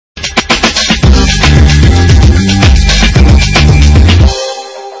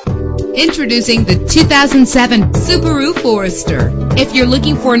Introducing the 2007 Subaru Forester. If you're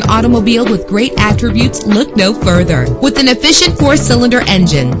looking for an automobile with great attributes, look no further. With an efficient 4-cylinder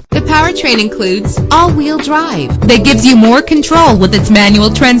engine, the powertrain includes all-wheel drive that gives you more control with its manual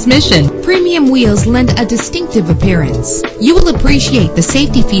transmission. Premium wheels lend a distinctive appearance. You will appreciate the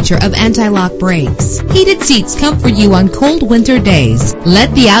safety feature of anti-lock brakes. Heated seats comfort you on cold winter days.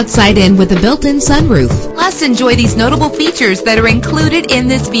 Let the outside in with a built-in sunroof. Plus, enjoy these notable features that are included in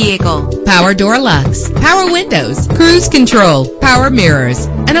this vehicle: power door locks, power windows, cruise control, power mirrors,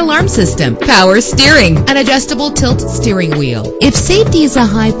 an alarm system, power steering, an adjustable tilt steering wheel. If safety is a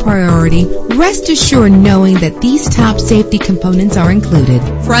high priority, rest assured knowing that these top safety components are included: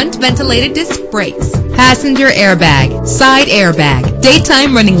 front ventilated disc brakes, passenger airbag, side airbag,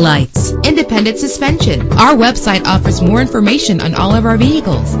 daytime running lights, independent suspension. Our website offers more information on all of our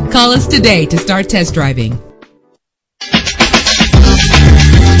vehicles. Call us today to start test driving.